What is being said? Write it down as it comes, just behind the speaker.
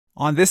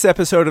On this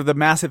episode of the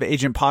Massive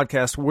Agent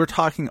Podcast, we're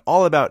talking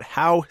all about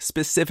how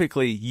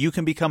specifically you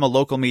can become a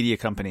local media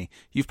company.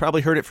 You've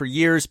probably heard it for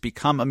years,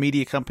 become a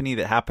media company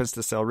that happens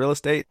to sell real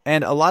estate.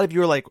 And a lot of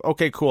you are like,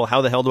 okay, cool, how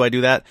the hell do I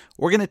do that?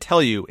 We're going to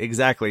tell you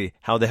exactly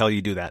how the hell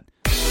you do that.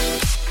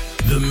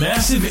 The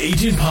Massive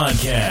Agent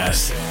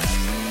Podcast,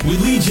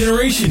 with lead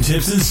generation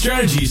tips and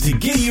strategies to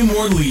get you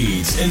more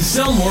leads and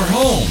sell more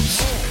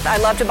homes. I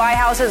love to buy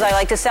houses. I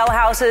like to sell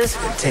houses.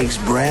 It takes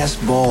brass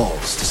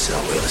balls to sell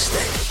real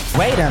estate.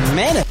 Wait a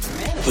minute.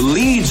 The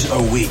leads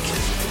are weak.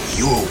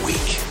 You're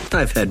weak.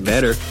 I've had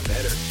better.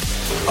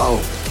 Oh,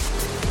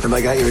 have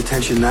I got your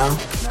attention now?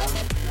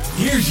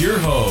 Here's your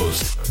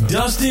host,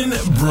 Dustin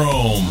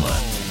Brome.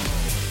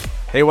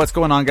 Hey, what's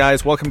going on,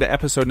 guys? Welcome to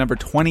episode number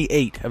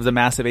 28 of the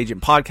Massive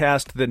Agent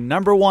Podcast, the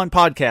number one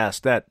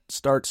podcast that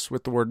starts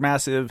with the word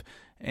massive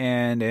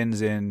and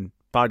ends in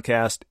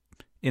podcast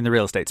in the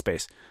real estate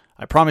space.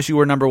 I promise you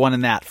we're number one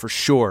in that for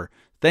sure.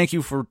 Thank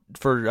you for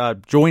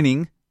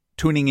joining,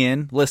 tuning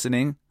in,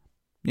 listening,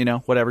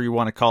 whatever you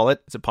want to call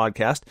it. It's a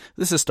podcast.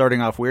 This is starting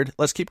off weird.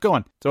 Let's keep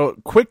going. So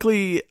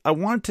quickly, I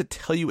wanted to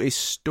tell you a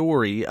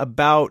story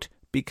about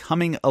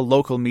becoming a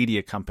local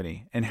media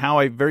company and how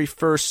I very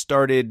first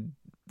started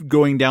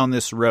going down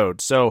this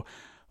road. So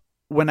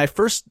when I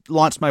first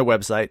launched my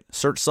website,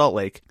 Search Salt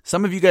Lake,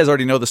 some of you guys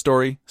already know the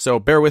story, so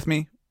bear with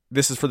me.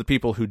 This is for the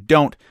people who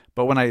don't.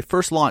 But when I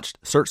first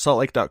launched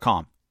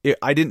SearchSaltLake.com,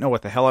 I didn't know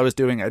what the hell I was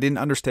doing. I didn't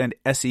understand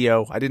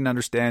SEO. I didn't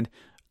understand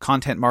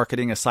content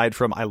marketing aside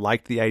from I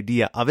liked the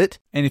idea of it.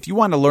 And if you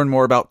want to learn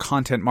more about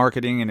content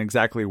marketing and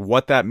exactly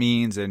what that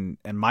means and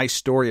my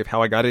story of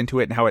how I got into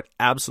it and how it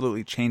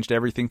absolutely changed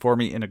everything for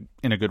me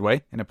in a good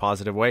way, in a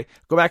positive way,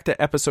 go back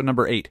to episode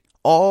number 8,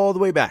 all the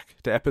way back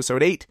to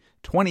episode 8,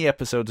 20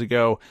 episodes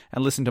ago,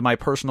 and listen to my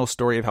personal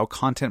story of how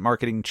content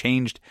marketing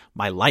changed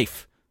my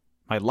life.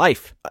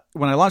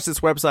 When I launched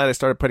this website, I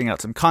started putting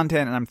out some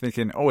content and I'm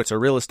thinking, oh, it's a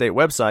real estate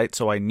website,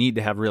 so I need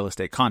to have real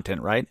estate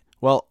content, right?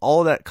 Well,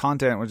 all of that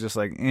content was just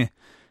like, eh.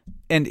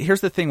 And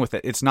here's the thing with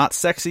it. It's not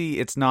sexy.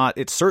 It's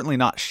certainly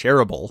not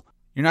shareable.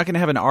 You're not going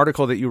to have an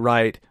article that you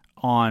write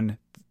on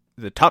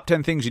the top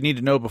 10 things you need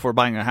to know before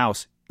buying a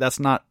house. That's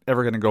not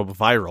ever going to go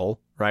viral,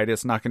 right?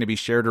 It's not going to be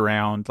shared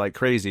around like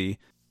crazy.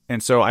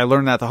 And so I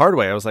learned that the hard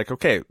way. I was like,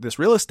 okay, this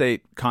real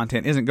estate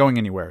content isn't going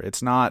anywhere.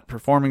 It's not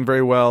performing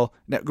very well.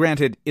 Now,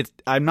 granted,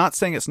 I'm not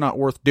saying it's not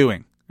worth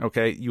doing.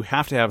 Okay, you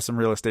have to have some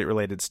real estate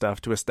related stuff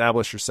to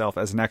establish yourself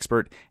as an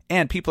expert,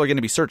 and people are going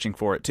to be searching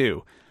for it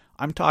too.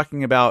 I'm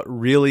talking about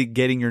really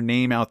getting your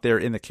name out there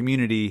in the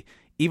community,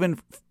 even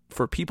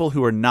for people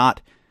who are not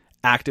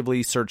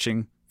actively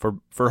searching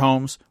for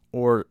homes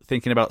or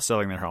thinking about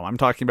selling their home. I'm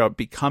talking about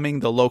becoming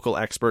the local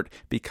expert,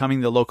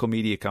 becoming the local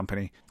media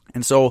company.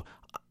 And so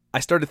I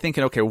started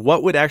thinking, okay,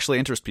 what would actually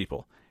interest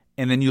people?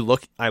 And then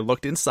I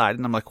looked inside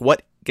and I'm like,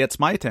 what gets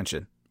my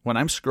attention? When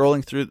I'm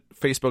scrolling through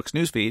Facebook's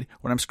newsfeed,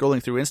 when I'm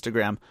scrolling through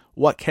Instagram,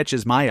 what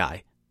catches my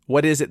eye?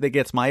 What is it that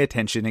gets my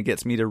attention and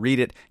gets me to read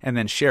it and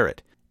then share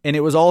it? And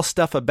it was all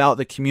stuff about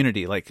the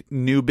community, like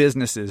new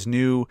businesses,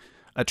 new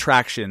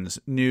attractions,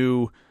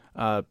 new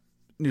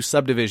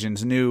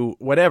subdivisions, new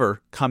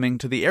whatever coming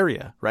to the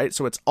area, right?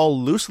 So it's all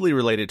loosely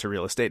related to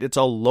real estate. It's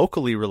all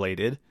locally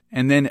related.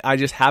 And then I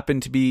just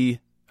happened to be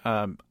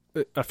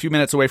a few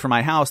minutes away from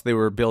my house. They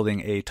were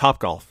building a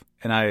Topgolf.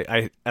 And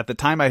I at the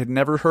time, I had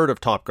never heard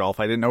of Topgolf.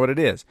 I didn't know what it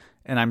is.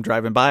 And I'm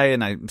driving by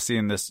and I'm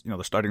seeing this,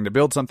 they're starting to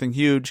build something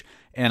huge.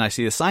 And I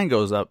see a sign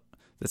goes up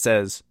that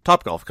says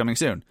Topgolf coming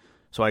soon.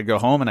 So I go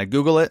home and I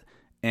Google it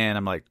and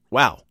I'm like,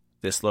 wow,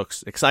 this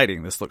looks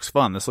exciting. This looks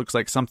fun. This looks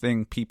like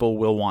something people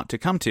will want to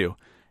come to.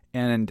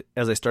 And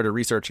as I started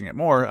researching it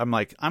more, I'm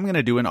like, I'm going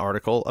to do an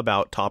article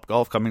about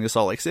Topgolf coming to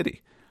Salt Lake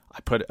City.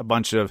 I put a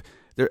bunch of,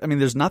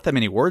 there's not that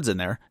many words in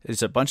there.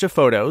 It's a bunch of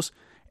photos.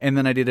 And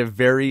then I did a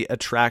very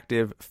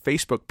attractive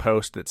Facebook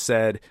post that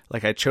said,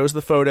 like, I chose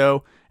the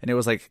photo and it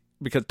was like,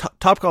 because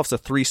Topgolf's a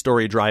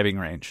 3-story driving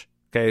range.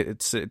 Okay.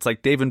 It's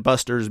like Dave &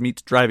 Buster's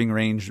meets driving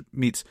range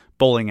meets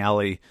bowling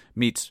alley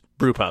meets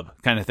brew pub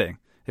kind of thing.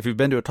 If you've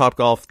been to a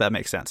Topgolf, that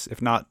makes sense. If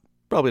not,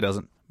 probably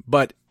doesn't.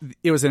 But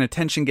it was an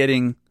attention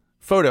getting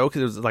photo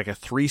because it was like a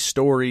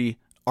 3-story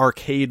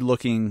arcade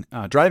looking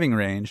driving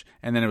range.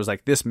 And then it was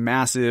like this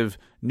massive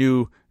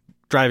new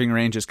driving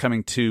range is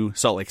coming to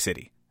Salt Lake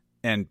City.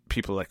 And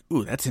people are like,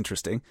 ooh, that's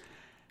interesting.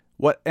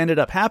 What ended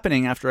up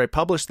happening after I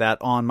published that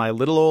on my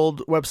little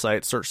old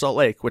website, Search Salt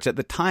Lake, which at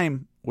the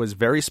time was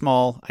very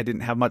small. I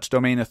didn't have much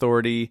domain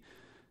authority.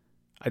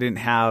 I didn't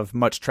have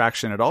much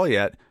traction at all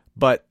yet.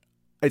 But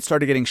it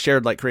started getting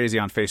shared like crazy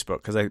on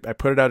Facebook because I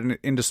put it out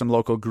into some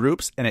local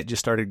groups and it just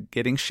started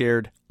getting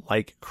shared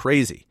like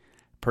crazy.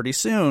 Pretty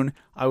soon,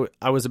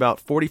 I was about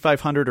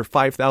 4,500 or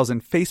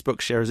 5,000 Facebook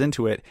shares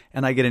into it,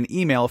 and I get an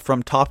email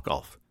from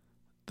Topgolf.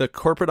 The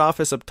corporate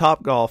office of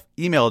Topgolf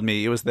emailed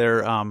me. It was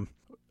their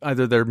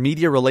either their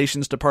media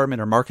relations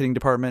department or marketing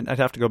department. I'd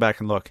have to go back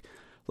and look.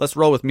 Let's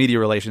roll with media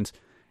relations.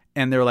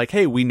 And they're like,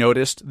 hey, we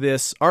noticed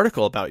this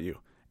article about you.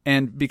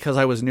 And because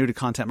I was new to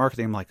content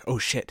marketing, I'm like, oh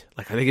shit.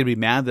 Like, are they going to be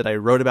mad that I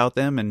wrote about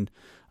them? And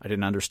I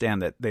didn't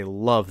understand that they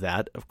love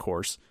that, of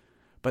course.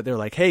 but they're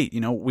like, hey,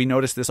 we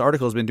noticed this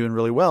article has been doing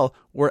really well.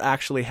 We're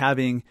actually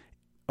having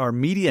our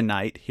media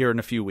night here in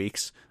a few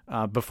weeks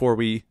before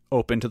we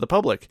open to the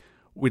public.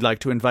 We'd like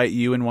to invite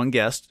you and one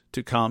guest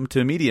to come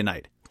to media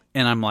night.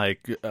 And I'm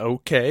like,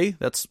 okay,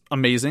 that's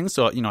amazing.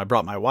 So, I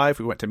brought my wife,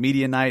 we went to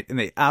media night, and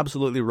they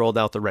absolutely rolled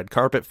out the red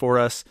carpet for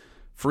us.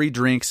 Free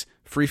drinks,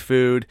 free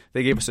food.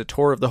 They gave us a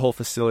tour of the whole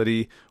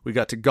facility. We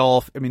got to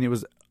golf. I mean, it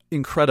was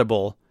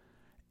incredible.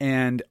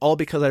 And all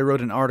because I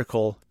wrote an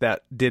article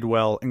that did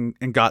well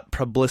and got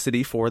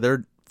publicity for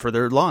their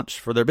launch,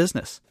 for their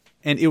business.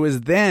 And it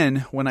was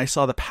then when I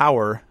saw the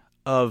power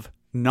of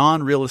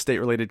non-real estate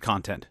related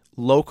content,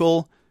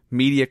 local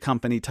media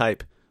company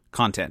type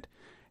content.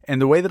 And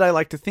the way that I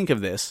like to think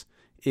of this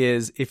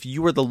is if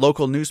you were the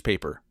local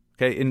newspaper,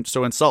 okay?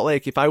 So in Salt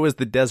Lake, if I was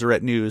the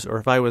Deseret News or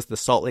if I was the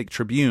Salt Lake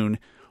Tribune,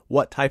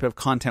 what type of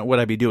content would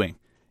I be doing?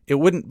 It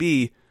wouldn't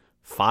be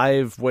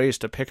 5 ways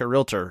to pick a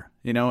realtor,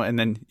 and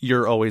then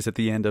you're always at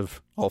the end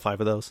of all 5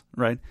 of those,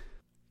 right?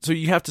 So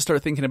you have to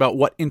start thinking about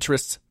what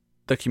interests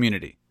the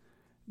community.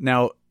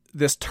 Now,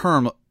 this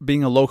term,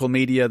 being a local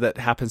media that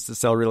happens to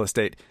sell real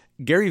estate,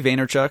 Gary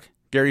Vaynerchuk,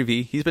 Gary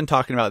V, he's been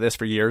talking about this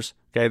for years.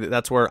 Okay,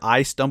 that's where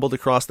I stumbled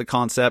across the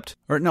concept.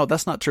 Or no,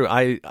 that's not true.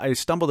 I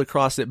stumbled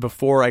across it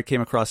before I came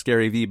across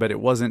Gary V, but it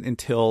wasn't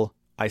until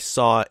I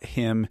saw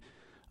him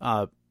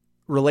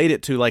relate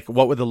it to like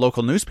what would the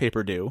local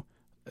newspaper do.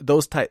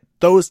 Those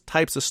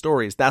types of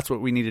stories. That's what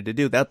we needed to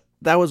do. That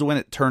was when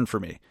it turned for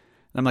me.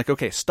 And I'm like,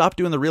 okay, stop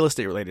doing the real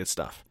estate related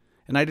stuff.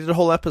 And I did a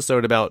whole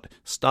episode about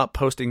stop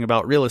posting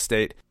about real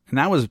estate, and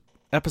that was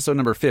episode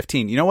number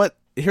 15. You know what?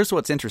 Here's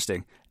what's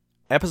interesting.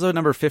 Episode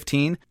number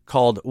 15,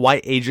 called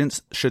Why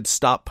Agents Should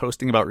Stop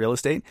Posting About Real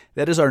Estate,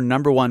 that is our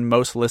number 1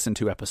 most listened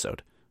to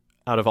episode.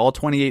 Out of all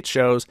 28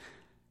 shows,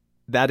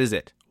 that is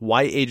it.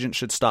 Why Agents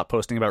Should Stop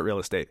Posting About Real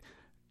Estate.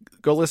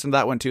 Go listen to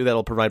that one too.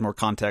 That'll provide more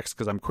context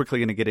because I'm quickly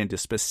going to get into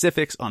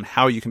specifics on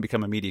how you can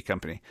become a media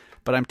company.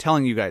 But I'm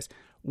telling you guys,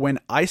 when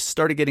I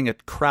started getting a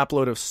crap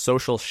load of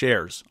social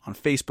shares on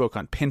Facebook,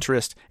 on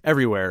Pinterest,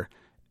 everywhere,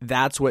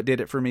 that's what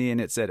did it for me.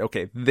 And it said,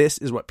 okay, this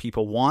is what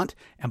people want.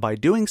 And by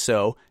doing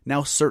so,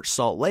 now Search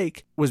Salt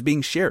Lake was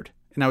being shared.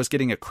 And I was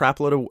getting a crap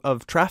load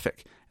of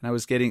traffic. And I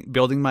was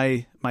building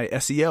my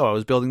SEO. I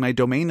was building my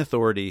domain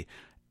authority,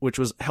 which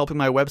was helping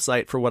my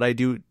website for what I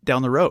do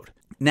down the road.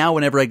 Now,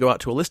 whenever I go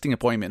out to a listing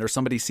appointment or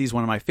somebody sees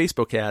one of my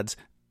Facebook ads,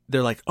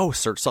 they're like, oh,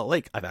 Search Salt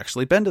Lake. I've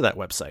actually been to that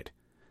website.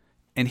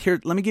 And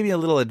here, let me give you a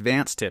little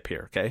advanced tip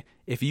here, okay?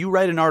 If you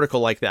write an article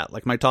like that,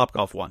 like my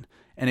Topgolf one,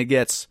 and it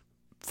gets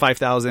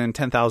 5,000,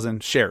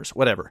 10,000 shares,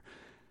 whatever,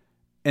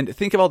 and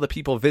think of all the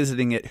people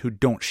visiting it who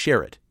don't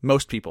share it.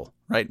 Most people,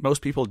 right?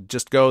 Most people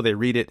just go, they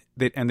read it,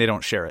 and they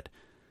don't share it.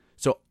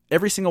 So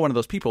every single one of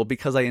those people,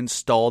 because I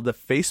installed the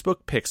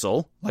Facebook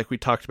Pixel, like we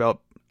talked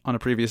about on a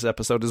previous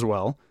episode as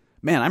well.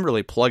 Man, I'm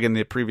really plugging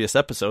the previous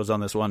episodes on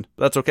this one.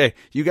 That's okay.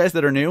 You guys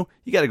that are new,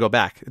 you got to go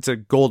back. It's a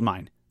gold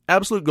mine.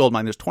 Absolute gold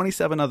mine. There's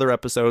 27 other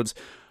episodes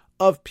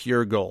of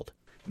pure gold.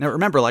 Now,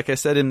 remember, like I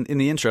said in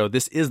the intro,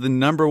 this is the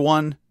number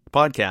 1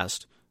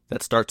 podcast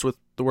that starts with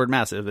the word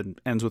massive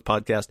and ends with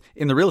podcast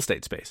in the real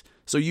estate space.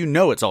 So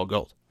it's all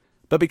gold.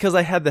 But because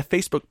I had the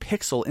Facebook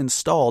Pixel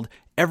installed,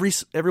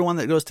 everyone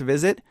that goes to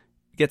visit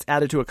gets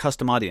added to a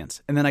custom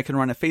audience. And then I can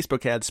run a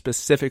Facebook ad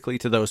specifically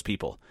to those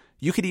people.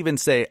 You could even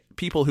say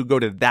people who go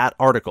to that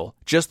article,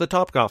 just the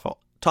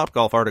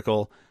Topgolf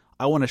article,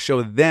 I want to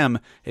show them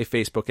a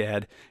Facebook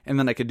ad, and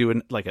then I could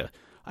do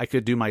I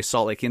could do my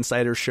Salt Lake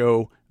Insider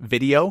Show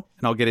video,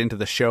 and I'll get into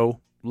the show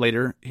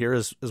later here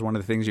as one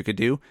of the things you could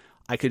do.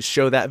 I could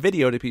show that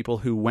video to people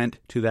who went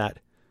to that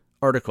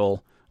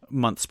article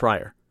months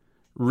prior.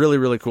 Really,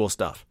 really cool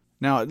stuff.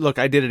 Now, look,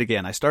 I did it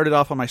again. I started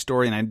off on my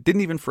story, and I didn't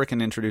even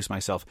frickin' introduce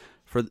myself.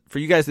 For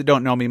you guys that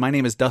don't know me, my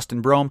name is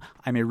Dustin Brome.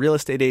 I'm a real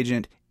estate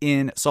agent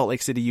in Salt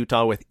Lake City,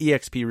 Utah with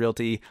eXp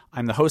Realty.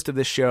 I'm the host of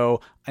this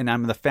show, and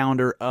I'm the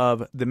founder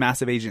of the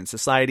Massive Agent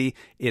Society.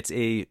 It's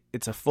a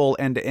full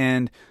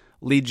end-to-end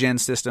lead gen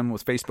system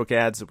with Facebook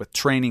ads, with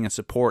training and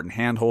support and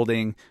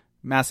hand-holding.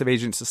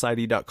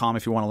 MassiveAgentSociety.com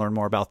if you want to learn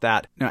more about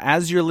that. Now,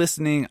 as you're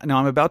listening,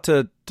 I'm about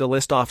to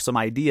list off some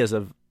ideas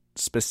of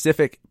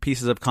specific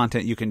pieces of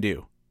content you can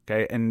do.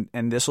 Okay,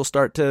 and this will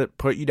start to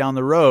put you down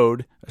the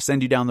road,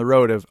 send you down the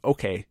road of,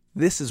 okay,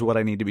 this is what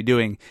I need to be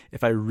doing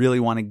if I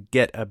really want to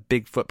get a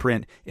big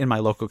footprint in my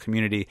local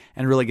community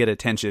and really get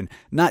attention,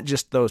 not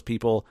just those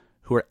people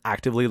who are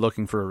actively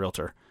looking for a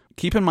realtor.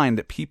 Keep in mind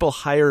that people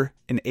hire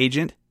an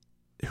agent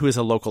who is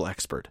a local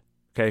expert.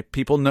 Okay,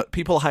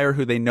 people hire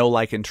who they know,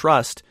 like, and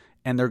trust,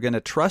 and they're going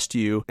to trust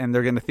you, and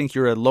they're going to think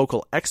you're a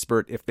local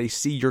expert if they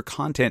see your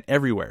content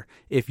everywhere.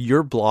 If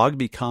your blog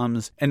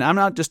becomes, and I'm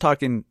not just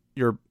talking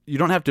you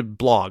don't have to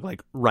blog,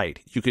 like, write.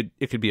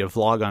 It could be a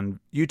vlog on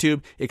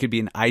YouTube. It could be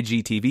an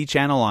IGTV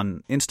channel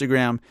on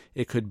Instagram.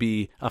 It could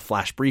be a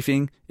flash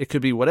briefing. It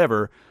could be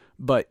whatever.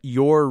 But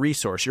your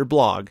resource, your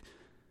blog,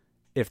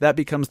 if that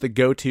becomes the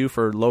go-to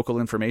for local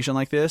information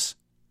like this,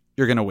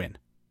 you're going to win.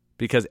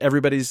 Because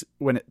everybody's,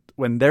 when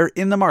they're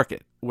in the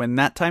market, when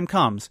that time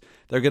comes,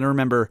 they're going to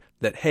remember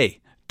that, hey,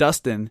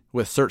 Dustin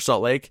with Search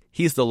Salt Lake,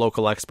 he's the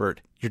local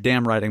expert. You're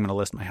damn right I'm going to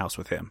list my house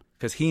with him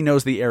because he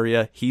knows the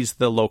area. He's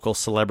the local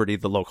celebrity,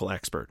 the local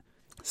expert.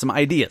 Some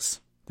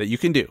ideas that you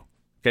can do,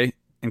 okay?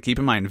 And keep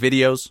in mind,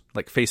 videos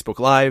like Facebook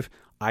Live,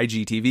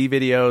 IGTV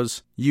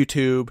videos,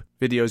 YouTube,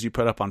 videos you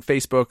put up on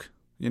Facebook.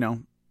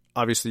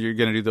 Obviously you're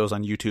going to do those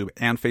on YouTube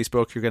and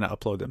Facebook. You're going to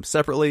upload them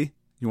separately.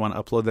 You want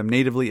to upload them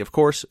natively, of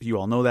course. You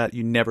all know that.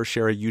 You never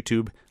share a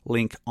YouTube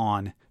link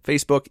on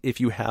Facebook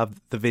if you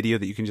have the video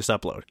that you can just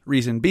upload.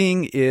 Reason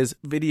being is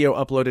video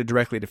uploaded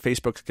directly to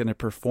Facebook is going to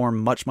perform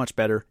much, much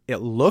better. It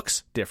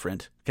looks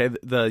different. Okay,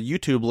 the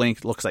YouTube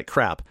link looks like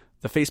crap.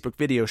 The Facebook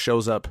video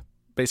shows up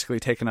basically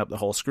taking up the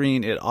whole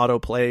screen. It auto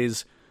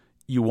plays.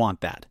 You want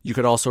that. You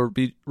could also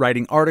be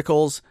writing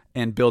articles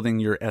and building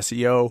your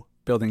SEO,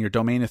 building your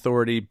domain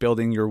authority,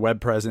 building your web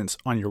presence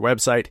on your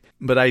website.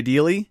 But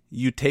ideally,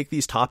 you take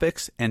these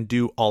topics and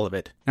do all of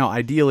it. Now,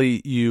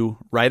 ideally, you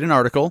write an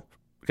article,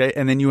 okay,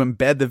 and then you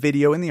embed the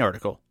video in the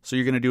article. So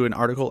you're going to do an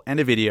article and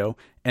a video,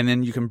 and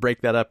then you can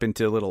break that up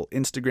into little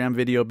Instagram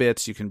video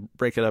bits. You can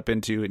break it up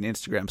into an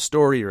Instagram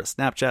story or a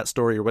Snapchat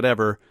story or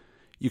whatever.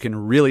 You can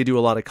really do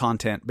a lot of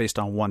content based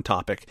on one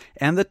topic.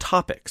 And the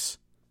topics,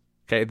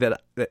 okay,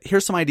 that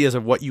here's some ideas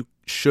of what you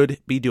should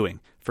be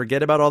doing.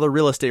 Forget about all the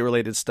real estate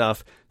related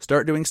stuff.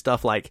 Start doing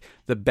stuff like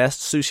the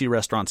best sushi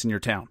restaurants in your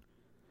town,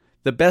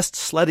 the best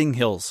sledding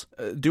hills.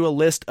 Do a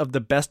list of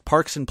the best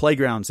parks and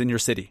playgrounds in your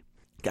city.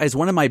 Guys,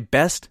 one of my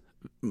best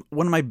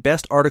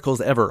articles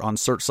ever on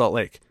Search Salt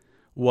Lake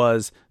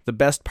was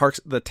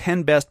the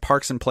 10 best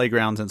parks and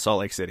playgrounds in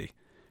Salt Lake City.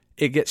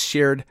 It gets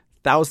shared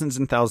thousands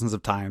and thousands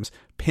of times.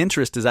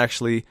 Pinterest is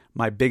actually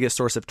my biggest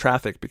source of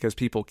traffic because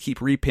people keep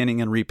repinning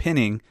and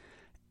repinning.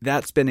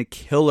 That's been a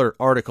killer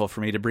article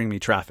for me to bring me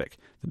traffic.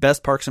 The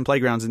best parks and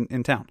playgrounds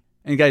in town.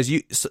 And guys,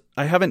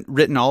 I haven't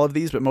written all of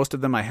these, but most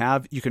of them I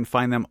have. You can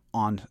find them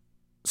on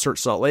Search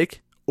Salt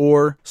Lake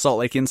or Salt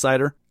Lake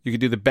Insider. You could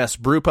do the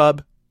best brew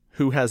pub,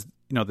 who has,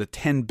 the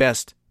 10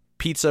 best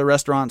pizza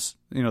restaurants,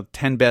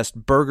 10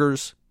 best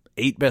burgers,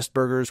 8 best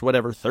burgers,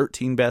 whatever,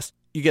 13 best.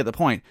 You get the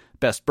point.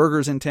 Best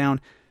burgers in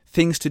town,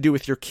 things to do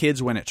with your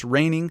kids when it's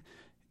raining,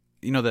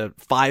 the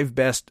 5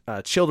 best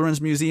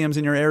children's museums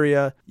in your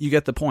area. You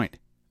get the point.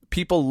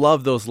 People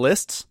love those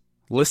lists.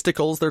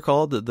 Listicles, they're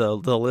called,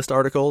 the list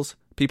articles.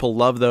 People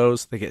love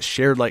those. They get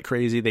shared like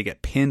crazy. They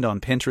get pinned on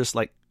Pinterest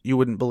like you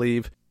wouldn't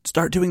believe.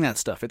 Start doing that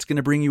stuff. It's going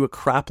to bring you a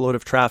crap load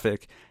of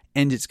traffic,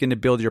 and it's going to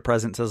build your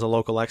presence as a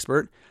local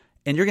expert,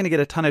 and you're going to get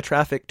a ton of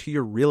traffic to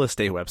your real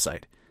estate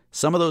website.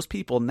 Some of those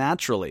people,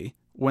 naturally,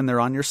 when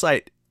they're on your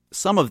site,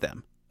 some of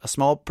them, a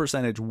small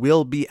percentage,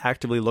 will be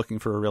actively looking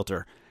for a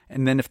realtor.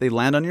 And then if they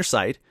land on your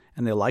site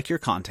and they like your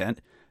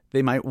content,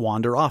 they might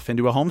wander off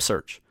into a home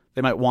search.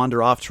 They might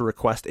wander off to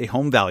request a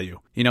home value.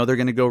 They're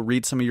going to go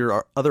read some of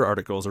your other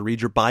articles or read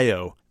your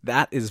bio.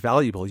 That is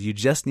valuable. You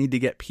just need to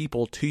get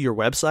people to your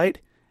website,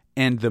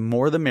 and the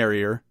more the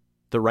merrier.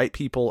 The right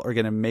people are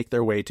going to make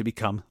their way to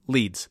become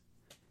leads.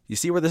 You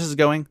see where this is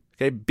going?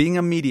 Okay, being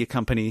a media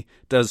company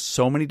does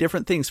so many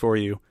different things for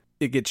you.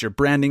 It gets your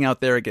branding out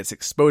there. It gets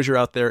exposure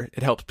out there.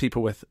 It helps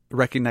people with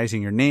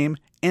recognizing your name,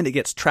 and it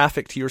gets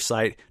traffic to your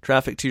site,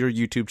 traffic to your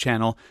YouTube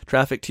channel,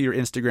 traffic to your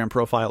Instagram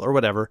profile or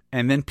whatever.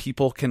 And then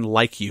people can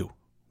like you,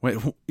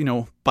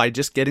 by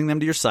just getting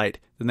them to your site.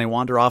 Then they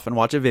wander off and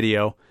watch a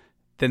video.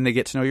 Then they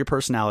get to know your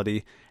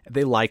personality.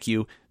 They like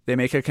you. They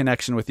make a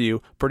connection with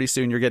you. Pretty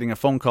soon you're getting a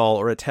phone call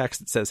or a text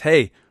that says,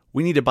 hey,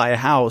 we need to buy a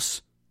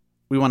house.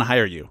 We want to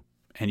hire you.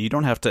 And you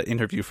don't have to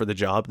interview for the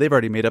job. They've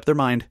already made up their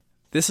mind.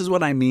 This is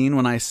what I mean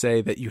when I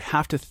say that you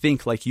have to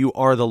think like you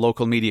are the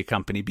local media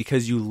company,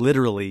 because you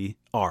literally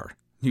are.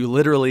 You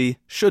literally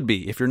should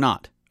be if you're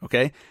not,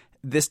 okay?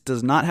 This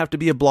does not have to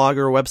be a blog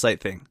or a website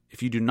thing.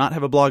 If you do not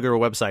have a blog or a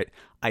website,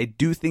 I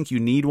do think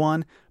you need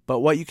one. But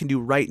what you can do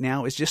right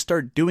now is just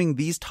start doing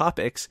these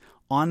topics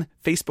on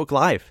Facebook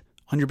Live,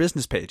 on your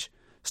business page.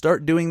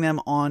 Start doing them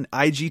on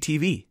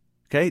IGTV.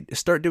 Okay,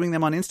 start doing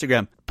them on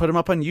Instagram. Put them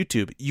up on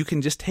YouTube. You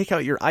can just take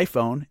out your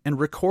iPhone and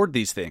record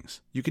these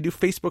things. You can do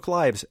Facebook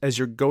Lives as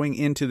you're going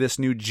into this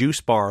new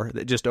juice bar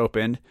that just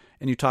opened,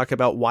 and you talk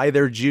about why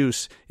their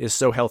juice is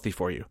so healthy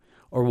for you,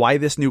 or why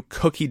this new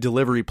cookie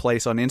delivery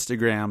place on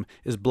Instagram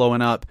is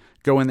blowing up.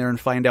 Go in there and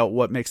find out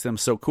what makes them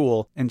so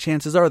cool, and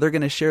chances are they're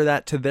going to share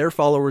that to their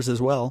followers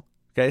as well.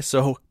 Okay,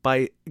 so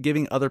by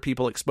giving other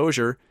people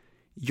exposure,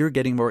 you're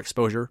getting more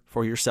exposure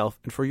for yourself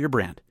and for your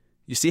brand.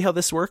 You see how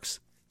this works?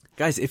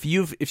 Guys, if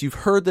you've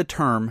heard the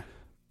term,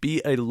 be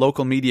a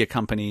local media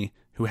company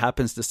who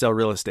happens to sell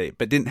real estate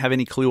but didn't have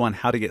any clue on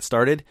how to get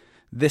started,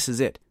 this is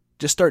it.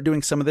 Just start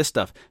doing some of this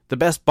stuff. The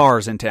best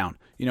bars in town.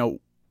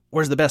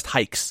 Where's the best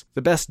hikes?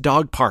 The best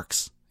dog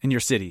parks in your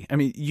city. I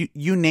mean,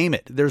 you name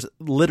it. There's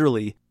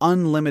literally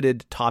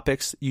unlimited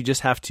topics. You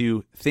just have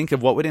to think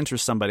of what would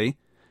interest somebody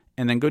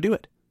and then go do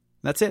it.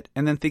 That's it.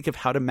 And then think of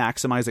how to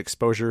maximize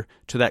exposure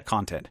to that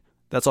content.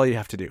 That's all you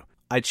have to do.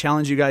 I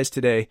challenge you guys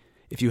today.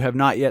 If you have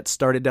not yet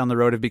started down the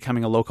road of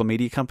becoming a local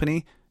media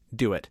company,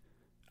 do it.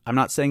 I'm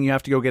not saying you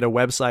have to go get a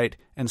website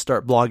and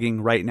start blogging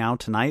right now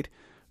tonight,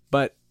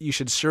 but you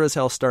should sure as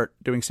hell start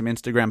doing some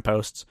Instagram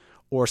posts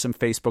or some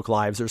Facebook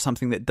Lives or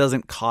something that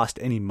doesn't cost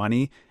any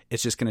money.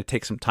 It's just going to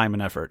take some time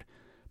and effort.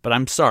 But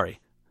I'm sorry,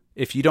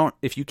 if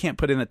you can't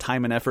put in the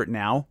time and effort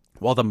now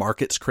while the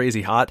market's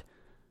crazy hot,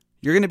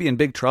 you're going to be in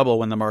big trouble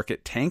when the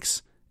market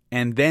tanks,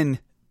 and then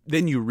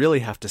you really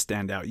have to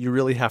stand out. You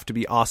really have to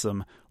be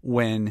awesome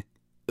when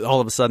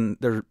all of a sudden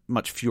there are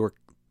much fewer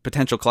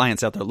potential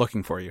clients out there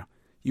looking for you.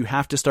 You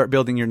have to start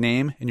building your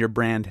name and your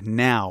brand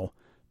now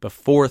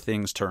before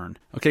things turn.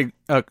 Okay,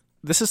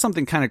 this is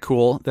something kind of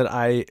cool that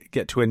I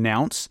get to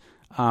announce.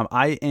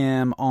 I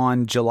am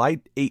on July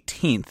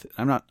 18th.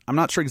 I'm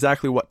not sure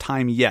exactly what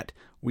time yet.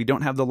 We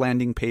don't have the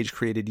landing page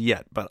created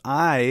yet, but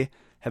I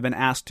have been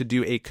asked to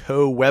do a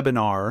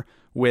co-webinar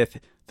with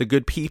the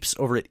good peeps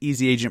over at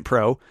Easy Agent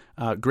Pro.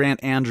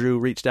 Grant Andrew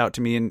reached out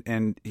to me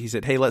and he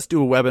said, hey, let's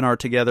do a webinar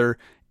together.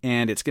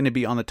 And it's going to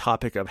be on the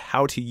topic of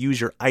how to use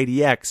your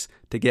IDX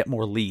to get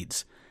more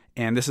leads.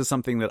 And this is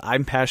something that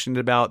I'm passionate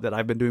about, that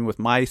I've been doing with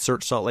my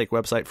Search Salt Lake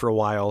website for a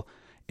while.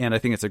 And I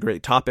think it's a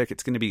great topic.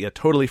 It's going to be a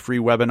totally free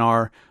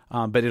webinar,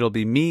 but it'll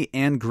be me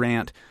and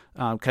Grant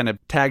kind of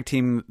tag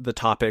team the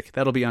topic.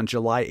 That'll be on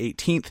July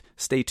 18th.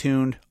 Stay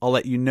tuned. I'll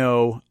let you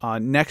know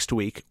next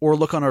week, or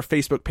look on our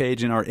Facebook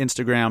page and our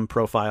Instagram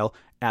profile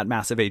at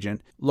Massive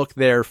Agent. Look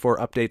there for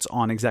updates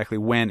on exactly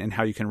when and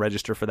how you can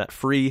register for that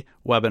free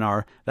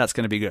webinar. That's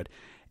going to be good.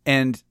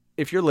 And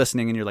if you're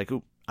listening and you're like,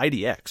 ooh,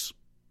 IDX,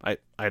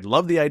 I'd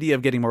love the idea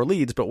of getting more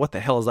leads, but what the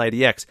hell is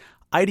IDX?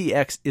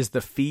 IDX is the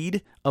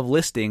feed of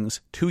listings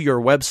to your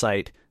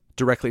website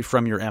directly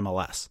from your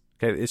MLS.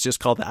 Okay, it's just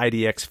called the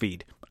IDX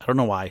feed. I don't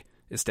know why.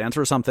 It stands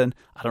for something.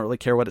 I don't really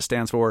care what it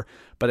stands for,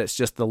 but it's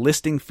just the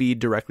listing feed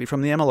directly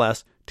from the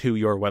MLS to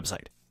your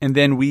website. And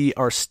then we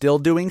are still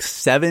doing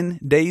 7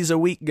 days a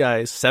week,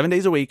 guys. 7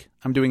 days a week.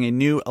 I'm doing a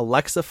new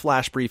Alexa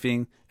flash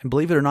briefing. And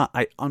believe it or not,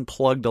 I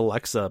unplugged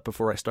Alexa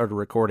before I started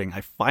recording. I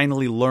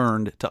finally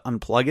learned to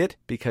unplug it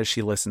because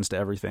she listens to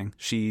everything.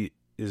 She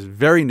is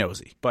very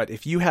nosy. But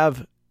if you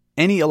have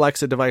any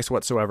Alexa device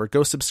whatsoever,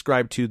 go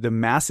subscribe to the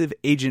Massive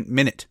Agent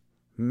Minute.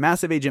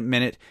 Massive Agent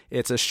Minute.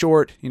 It's a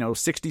short,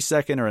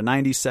 60-second or a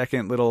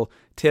 90-second little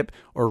tip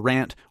or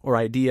rant or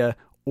idea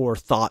or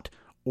thought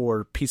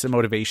or piece of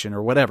motivation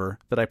or whatever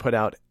that I put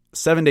out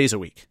 7 days a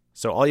week.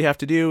 So all you have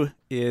to do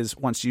is,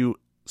 once you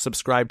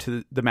subscribe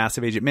to the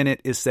Massive Agent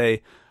Minute, is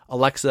say,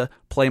 Alexa,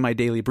 play my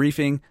daily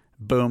briefing.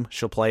 Boom,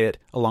 she'll play it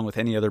along with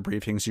any other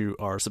briefings you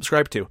are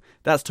subscribed to.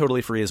 That's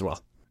totally free as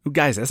well.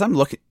 Guys, as I'm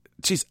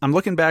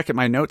looking back at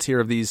my notes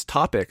here of these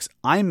topics,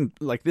 I'm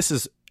like, this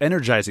is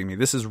energizing me.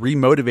 This is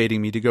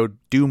remotivating me to go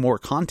do more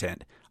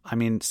content. I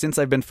mean, since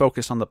I've been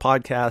focused on the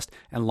podcast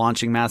and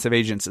launching Massive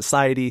Agent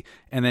Society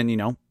and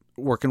then,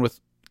 working with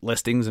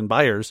listings and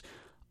buyers,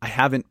 I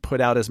haven't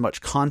put out as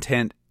much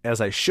content as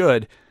I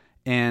should.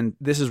 And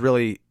this is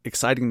really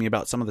exciting me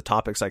about some of the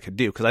topics I could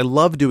do, because I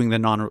love doing the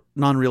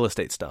non-real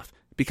estate stuff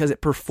because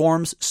it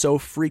performs so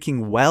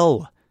freaking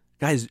well.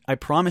 Guys, I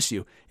promise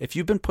you, if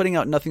you've been putting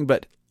out nothing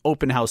but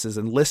open houses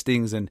and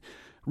listings and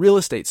real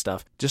estate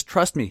stuff, just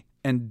trust me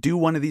and do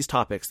one of these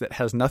topics that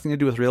has nothing to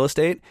do with real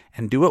estate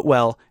and do it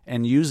well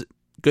and use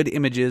good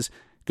images,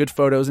 good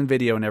photos and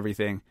video and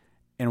everything,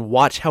 and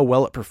watch how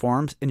well it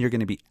performs, and you're going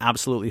to be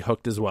absolutely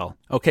hooked as well.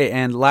 Okay,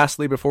 and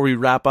lastly, before we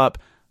wrap up,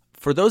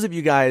 for those of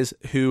you guys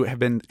who have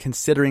been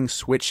considering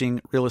switching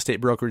real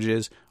estate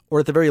brokerages, or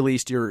at the very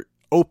least, you're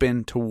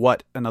open to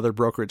what another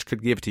brokerage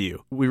could give to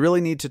you, we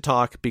really need to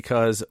talk,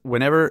 because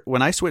when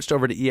I switched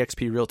over to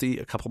eXp Realty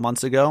a couple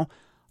months ago,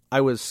 I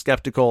was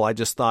skeptical. I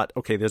just thought,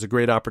 okay, there's a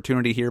great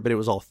opportunity here, but it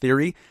was all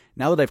theory.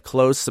 Now that I've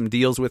closed some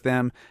deals with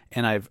them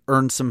and I've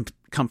earned some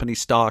company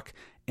stock,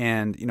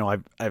 and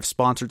I've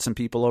sponsored some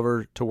people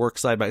over to work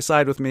side by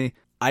side with me,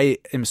 I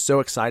am so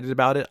excited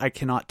about it. I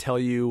cannot tell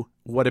you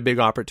what a big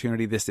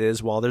opportunity this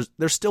is. While there's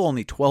still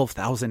only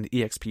 12,000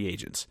 eXp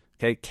agents.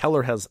 Okay,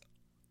 Keller has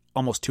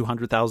almost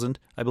 200,000,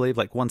 I believe,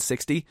 like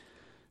 160.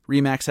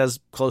 Remax has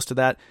close to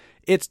that.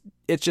 It's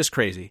just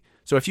crazy.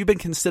 So if you've been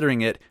considering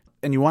it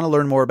and you want to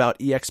learn more about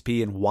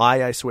eXp and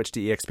why I switched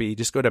to eXp,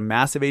 just go to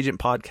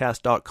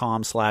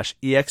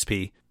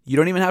massiveagentpodcast.com/eXp. You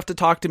don't even have to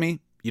talk to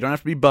me. You don't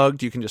have to be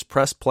bugged. You can just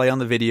press play on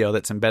the video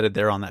that's embedded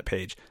there on that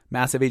page,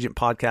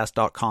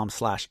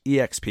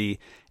 massiveagentpodcast.com/eXp.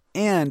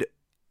 And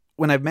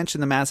when I've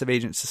mentioned the Massive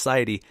Agent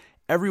Society,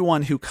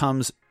 everyone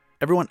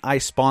I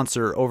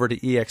sponsor over to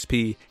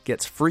eXp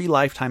gets free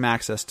lifetime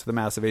access to the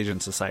Massive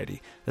Agent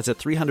Society. That's a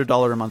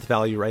 $300 a month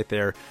value right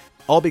there.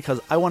 All because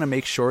I want to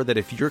make sure that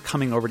if you're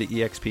coming over to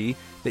eXp,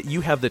 that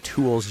you have the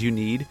tools you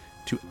need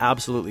to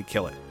absolutely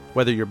kill it.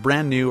 Whether you're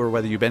brand new or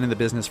whether you've been in the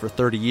business for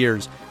 30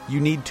 years,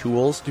 you need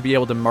tools to be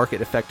able to market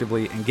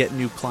effectively and get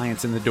new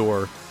clients in the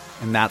door.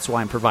 And that's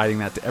why I'm providing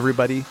that to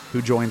everybody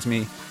who joins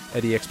me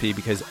at eXp,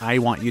 because I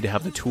want you to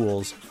have the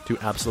tools to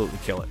absolutely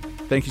kill it.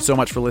 Thank you so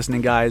much for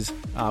listening, guys.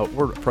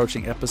 We're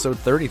approaching episode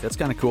 30. That's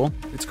kind of cool.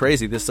 It's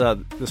crazy. This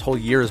whole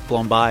year has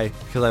blown by,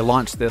 because I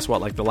launched this,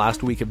 the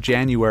last week of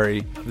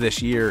January of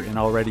this year, and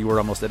already we're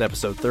almost at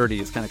episode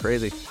 30. It's kind of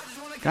crazy.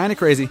 Kind of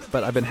crazy,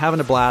 but I've been having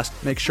a blast.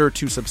 Make sure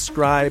to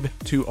subscribe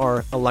to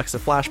our Alexa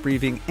Flash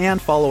Briefing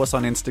and follow us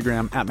on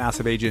Instagram at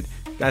Massive Agent.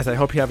 Guys, I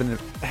hope you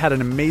had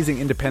an amazing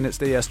Independence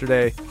Day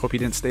yesterday. Hope you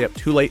didn't stay up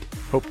too late.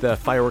 Hope the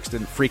fireworks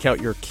didn't freak out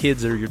your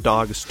kids or your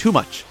dogs too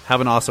much. Have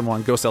an awesome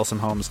one. Go sell some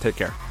homes. Take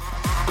care.